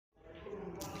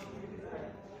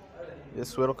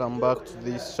Yes, welcome back to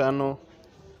this channel.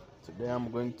 Today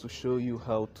I'm going to show you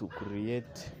how to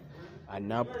create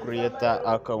an app creator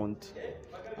account.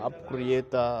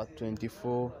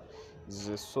 Appcreator24 is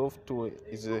a software,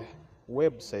 is a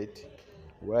website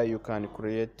where you can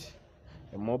create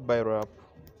a mobile app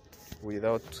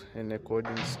without any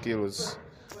coding skills.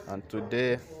 And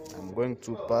today I'm going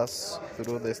to pass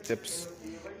through the steps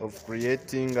of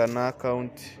creating an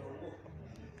account,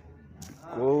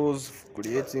 because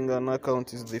creating an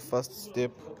account is the first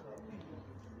step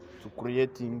to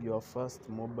creating your first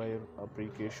mobile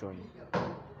application.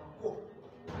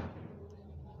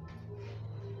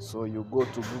 So you go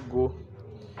to Google,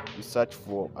 you search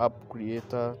for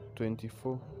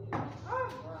Appcreator24.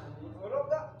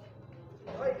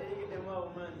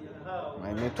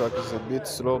 My network is a bit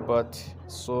slow, but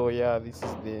so yeah, this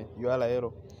is the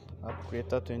URL,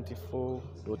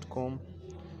 appcreator24.com.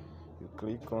 You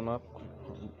click on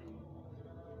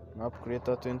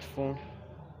Appcreator24.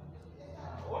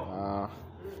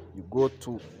 You go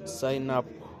to sign up,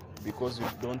 because you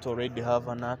don't already have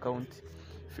an account.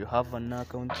 If you have an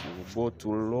account, you go to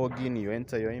login, you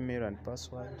enter your email and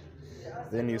password,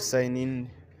 then you sign in.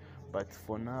 But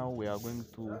for now, we are going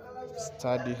to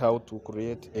study how to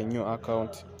create a new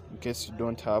account in case you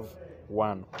don't have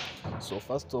one. So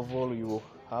first of all, you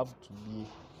have to be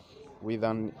with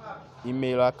an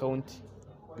email account,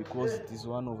 because it is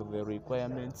one of the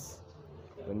requirements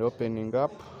when opening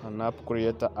up an app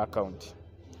creator account.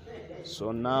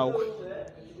 So now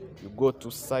you go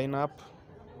to sign up.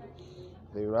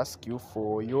 They will ask you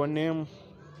for your name,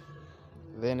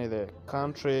 then the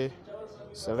country.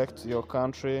 Select your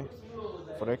country.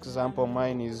 For example,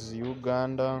 mine is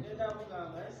Uganda.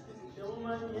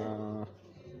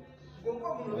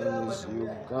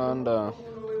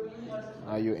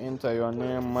 You enter your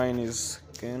name. Mine is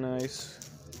Kenais.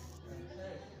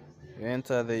 You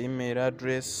enter the email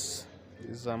address.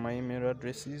 These are my email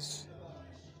addresses.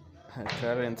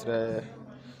 Currently,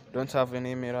 don't have an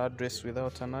email address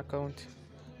without an account.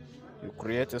 You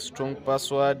create a strong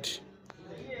password,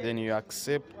 then you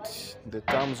accept the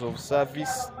terms of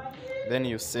service, then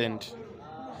you send.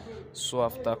 So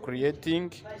after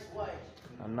creating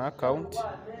an account,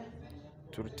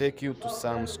 it will take you to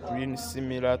some screen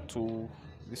similar to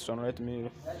this one. Let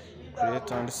me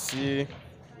create and see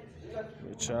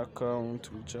which account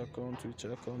am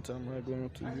I going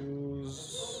to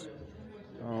use.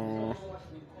 I'm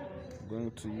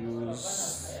going to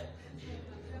use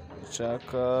which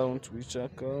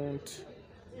account.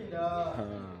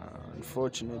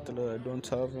 Unfortunately, I don't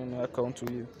have an account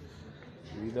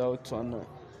without an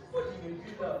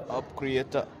app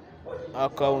creator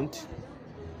account.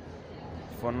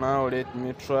 For now, let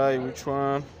me try which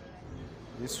one.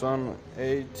 This one,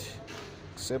 8.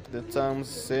 Accept the terms,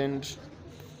 send.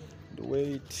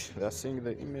 Wait, they're saying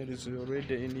the email is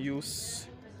already in use.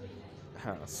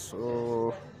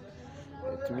 So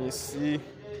let me see.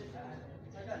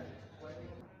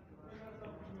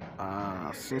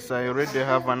 Since I already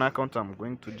have an account, I'm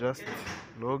going to just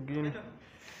log in.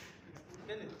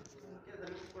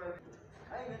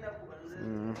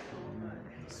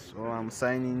 So I'm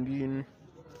signing in.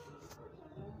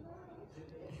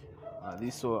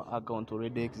 This account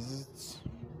already exists.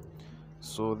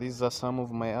 So these are some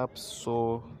of my apps.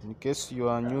 So in case you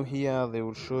are new here, they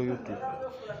will show you to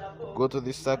go to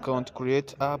this account,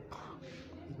 create app,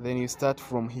 then you start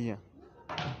from here.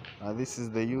 This is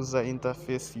the user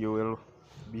interface you will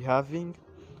be having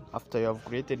after you have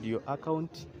created your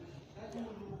account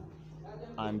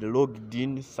and logged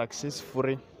in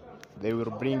successfully. They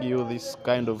will bring you this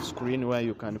kind of screen where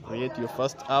you can create your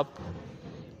first app.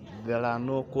 There are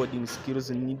no coding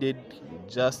skills needed. You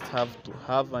just have to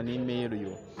have an email.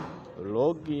 You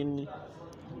log in,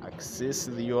 access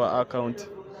your account,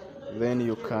 then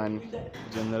you can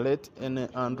generate any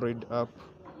Android app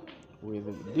with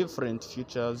different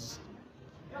features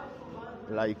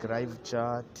like live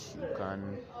chat. You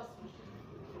can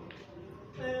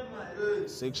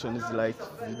sections like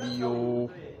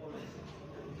video,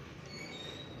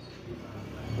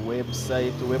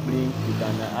 website, web link. You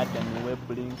can add a web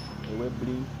link.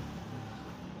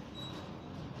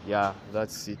 Yeah,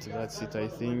 that's it. I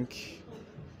think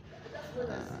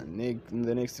in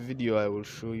the next video I will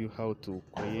show you how to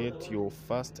create your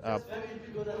first app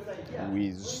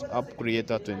with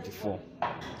Appcreator24.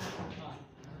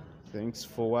 Thanks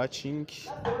for watching.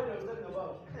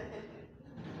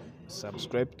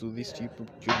 Subscribe to this YouTube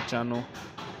channel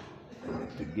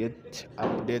to get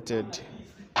updated